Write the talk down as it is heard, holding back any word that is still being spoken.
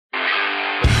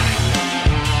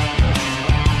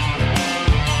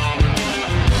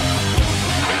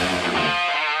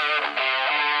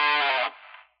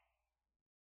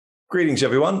Greetings,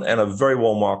 everyone, and a very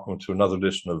warm welcome to another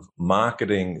edition of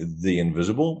Marketing the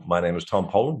Invisible. My name is Tom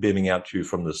Powell, beaming out to you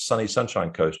from the sunny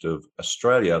Sunshine Coast of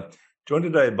Australia, joined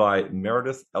today by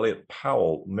Meridith, Elliot,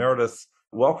 Powell. Meridith,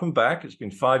 welcome back. It's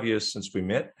been 5 years since we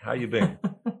met. How you been?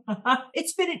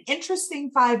 It's been an interesting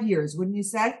 5 years, wouldn't you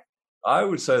say? I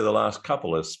would say the last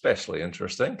couple are especially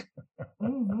interesting.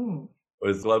 Mm-hmm.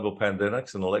 With global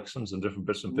pandemics and elections and different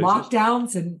bits and pieces.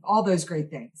 Lockdowns and all those great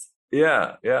things.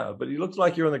 Yeah. But you look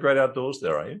like you're in the great outdoors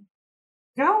there, are you?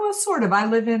 Yeah, well, sort of. I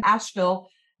live in Asheville,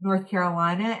 North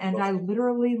Carolina, and I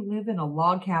literally live in a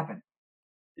log cabin.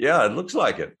 Yeah, it looks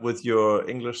like it, with your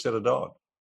English setter dog.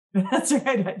 That's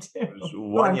right, I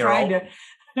do. I'm trying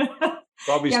to.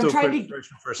 Bobby's still pretty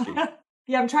frisky.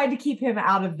 Yeah, I'm trying to keep him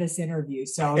out of this interview,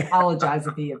 so I apologize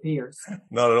if he appears.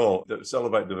 Not at all.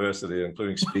 Celebrate diversity,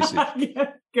 including species.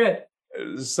 Good.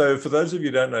 So for those of you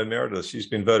who don't know Meredith, she's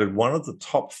been voted one of the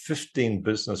top 15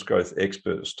 business growth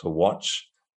experts to watch,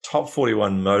 top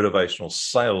 41 motivational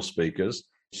sales speakers.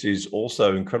 She's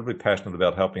also incredibly passionate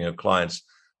about helping her clients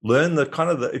learn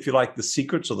if you like, the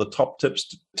secrets or the top tips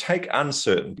to take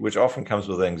uncertainty, which often comes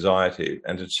with anxiety,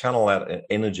 and to channel that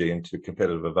energy into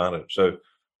competitive advantage. So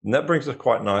and that brings us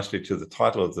quite nicely to the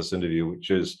title of this interview, which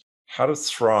is How to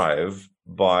Thrive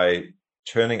by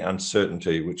Turning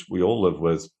Uncertainty, which we all live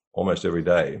with almost every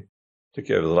day,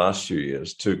 particularly over the last few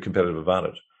years, to competitive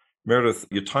advantage. Meredith,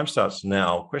 your time starts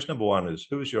now. Question number one is,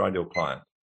 who is your ideal client?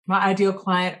 My ideal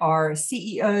client are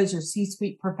CEOs or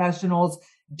C-suite professionals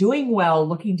doing well,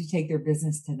 looking to take their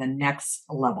business to the next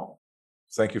level.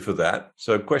 Thank you for that.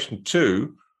 So question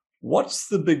two, what's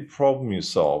the big problem you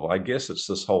solve? I guess it's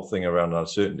this whole thing around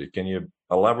uncertainty. Can you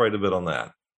elaborate a bit on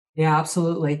that? Yeah,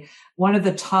 absolutely. One of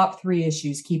the top three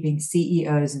issues keeping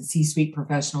CEOs and C-suite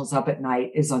professionals up at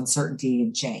night is uncertainty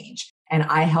and change. And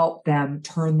I help them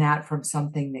turn that from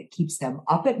something that keeps them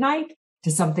up at night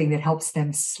to something that helps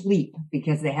them sleep,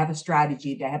 because they have a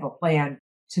strategy, they have a plan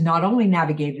to not only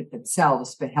navigate it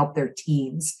themselves, but help their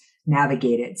teams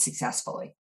navigate it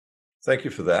successfully. Thank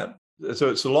you for that. So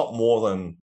it's a lot more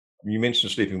than, you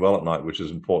mentioned sleeping well at night, which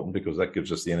is important because that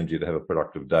gives us the energy to have a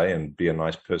productive day and be a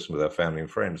nice person with our family and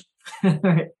friends.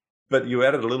 Right. But you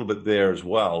added a little bit there as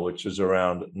well, which is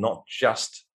around not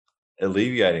just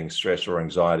alleviating stress or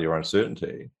anxiety or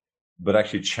uncertainty, but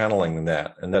actually channeling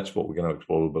that. And that's what we're going to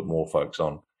explore a little bit more, folks,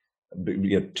 on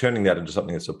turning that into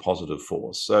something that's a positive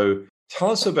force. So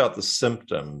tell us about the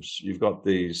symptoms. You've got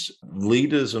these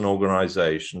leaders and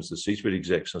organizations, the C-suite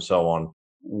execs and so on.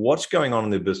 What's going on in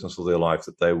their business or their life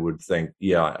that they would think,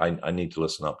 yeah, I need to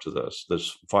listen up to this?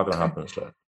 There's 5.5 minutes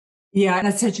left. Yeah,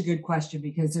 that's such a good question,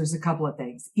 because there's a couple of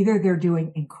things. Either they're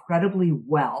doing incredibly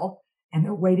well and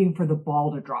they're waiting for the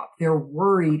ball to drop. They're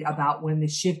worried about when the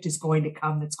shift is going to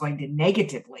come that's going to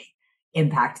negatively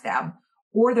impact them,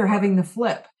 or they're having the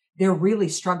flip. They're really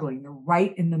struggling. They're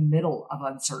right in the middle of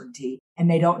uncertainty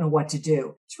and they don't know what to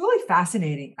do. It's really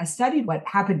fascinating. I studied what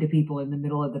happened to people in the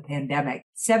middle of the pandemic.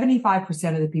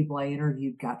 75% of the people I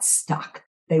interviewed got stuck.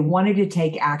 They wanted to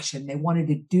take action. They wanted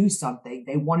to do something.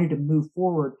 They wanted to move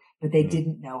forward, but they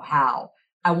didn't know how.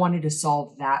 I wanted to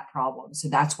solve that problem. So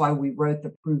that's why we wrote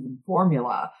the proven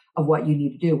formula of what you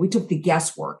need to do. We took the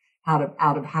guesswork out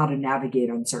of how to navigate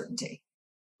uncertainty.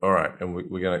 All right. And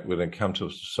we're going to come to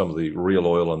some of the real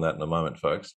oil on that in a moment,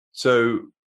 folks. So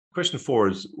question four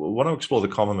is, we want to explore the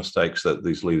common mistakes that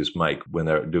these leaders make when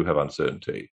they do have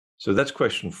uncertainty. So that's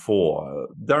question four.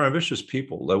 They're ambitious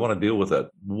people. They want to deal with it.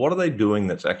 What are they doing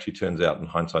that's actually turns out in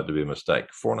hindsight to be a mistake?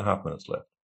 4.5 minutes left.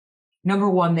 Number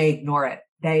one, they ignore it.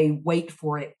 They wait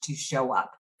for it to show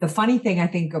up. The funny thing I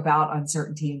think about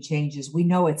uncertainty and change is we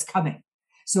know it's coming.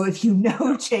 So if you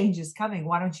know change is coming,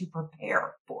 why don't you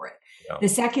prepare for it? Yeah. The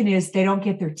second is they don't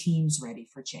get their teams ready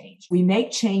for change. We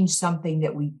make change something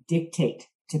that we dictate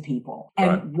to people.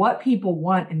 And right. What people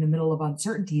want in the middle of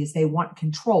uncertainty is they want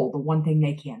control, the one thing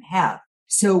they can't have.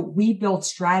 So we build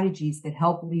strategies that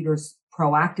help leaders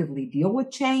proactively deal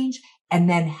with change and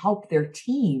then help their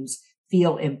teams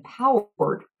feel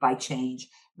empowered by change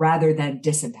rather than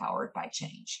disempowered by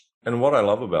change. And what I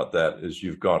love about that is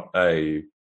you've got a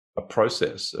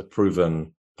process, a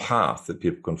proven path that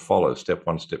people can follow, step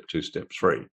one, step two, step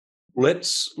three.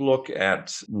 Let's look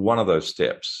at one of those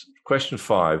steps. Question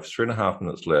 5, 3.5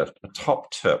 minutes left. A top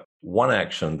tip, one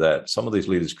action that some of these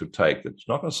leaders could take that's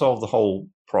not going to solve the whole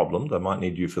problem. They might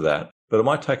need you for that, but it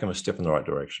might take them a step in the right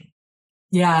direction.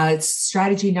 Yeah, it's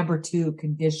strategy number 2,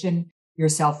 condition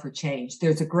yourself for change.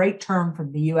 There's a great term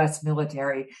from the U.S.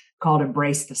 military called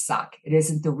embrace the suck. It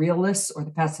isn't the realists or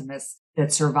the pessimists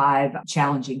that survive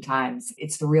challenging times.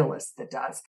 It's the realist that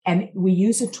does. And we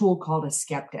use a tool called a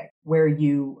skeptic, where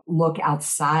you look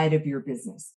outside of your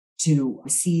business to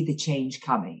see the change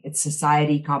coming. It's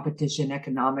society, competition,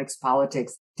 economics,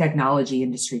 politics, technology,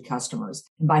 industry, customers.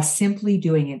 And by simply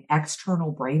doing an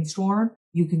external brainstorm,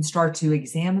 you can start to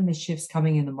examine the shifts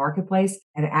coming in the marketplace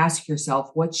and ask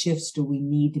yourself, what shifts do we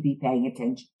need to be paying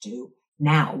attention to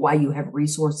now while you have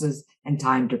resources and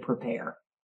time to prepare?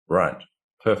 Right.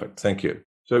 Perfect. Thank you.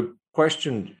 So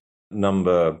question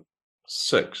number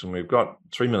 6, and we've got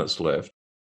 3 minutes left.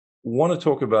 Want to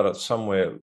talk about it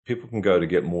somewhere people can go to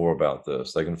get more about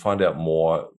this. They can find out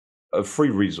more. A free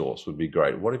resource would be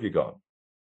great. What have you got?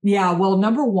 Yeah, well,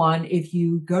 number one, if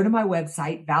you go to my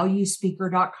website,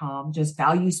 valuespeaker.com, just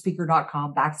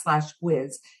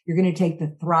valuespeaker.com/quiz, you're going to take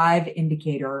the Thrive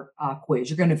Indicator quiz.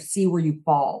 You're going to see where you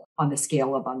fall on the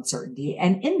scale of uncertainty.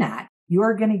 And in that, you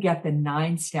are going to get the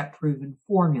 9-step proven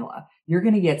formula. You're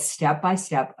going to get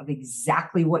step-by-step of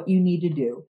exactly what you need to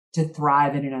do to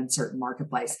thrive in an uncertain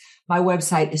marketplace. My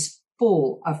website is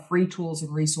full of free tools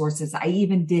and resources. I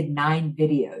even did 9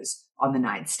 videos on the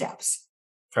 9 steps.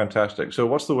 Fantastic. So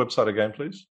what's the website again,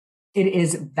 please? It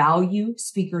is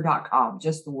valuespeaker.com,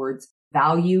 just the words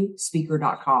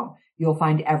valuespeaker.com. You'll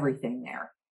find everything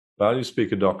there.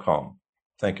 Valuespeaker.com.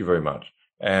 Thank you very much.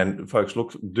 And folks,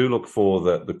 look for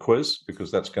the quiz,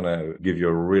 because that's going to give you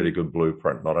a really good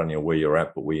blueprint, not only of where you're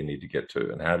at, but where you need to get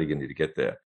to and how do you need to get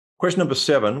there. Question number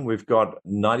 7, we've got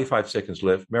 95 seconds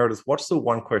left. Meridith, what's the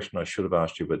one question I should have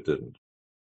asked you but didn't?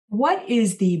 What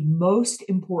is the most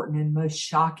important and most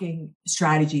shocking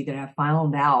strategy that I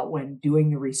found out when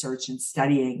doing the research and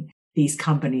studying these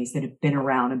companies that have been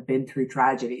around and been through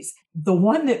tragedies? The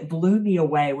one that blew me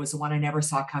away was the one I never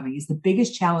saw coming. Is the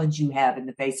biggest challenge you have in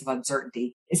the face of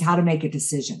uncertainty is how to make a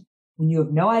decision. When you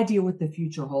have no idea what the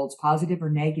future holds, positive or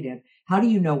negative, how do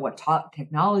you know what top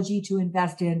technology to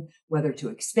invest in, whether to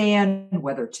expand,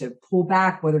 whether to pull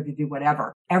back, whether to do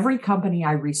whatever? Every company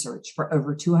I researched for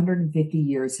over 250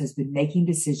 years has been making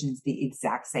decisions the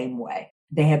exact same way.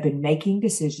 They have been making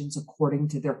decisions according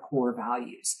to their core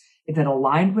values. If it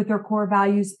aligned with their core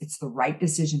values, it's the right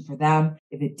decision for them.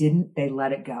 If it didn't, they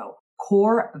let it go.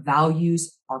 Core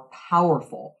values are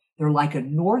powerful. They're like a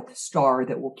North Star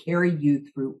that will carry you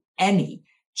through any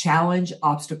challenge,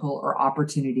 obstacle, or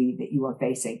opportunity that you are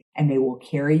facing, and they will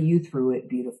carry you through it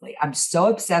beautifully. I'm so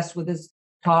obsessed with this,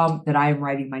 Tom, that I am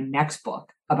writing my next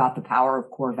book about the power of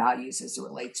core values as it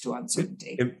relates to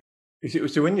uncertainty.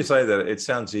 So when you say that, it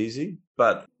sounds easy,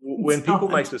 but when people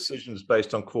make decisions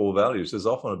based on core values, there's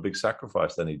often a big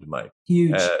sacrifice they need to make.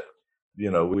 Huge.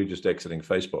 We're just exiting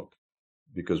Facebook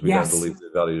because we don't believe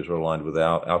their values are aligned with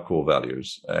our core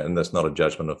values. And that's not a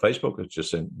judgment of Facebook. It's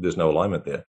just there's no alignment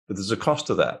there. But there's a cost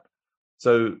to that.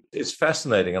 So it's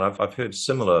fascinating. And I've heard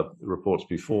similar reports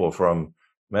before from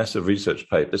massive research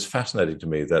papers. It's fascinating to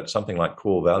me that something like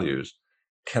core values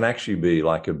can actually be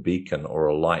like a beacon or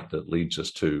a light that leads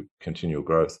us to continual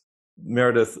growth.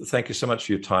 Meridith, thank you so much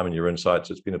for your time and your insights.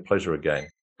 It's been a pleasure again.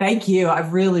 Thank you.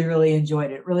 I've really, really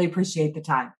enjoyed it. Really appreciate the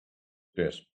time.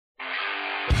 Yes.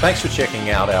 Thanks for checking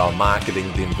out our Marketing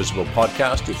the Invisible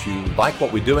podcast. If you like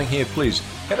what we're doing here, please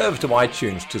head over to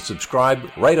iTunes to subscribe,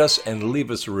 rate us, and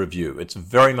leave us a review. It's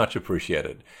very much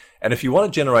appreciated. And if you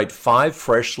want to generate 5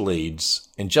 fresh leads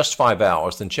in just 5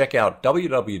 hours, then check out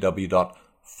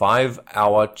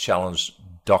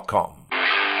www.5hourchallenge.com.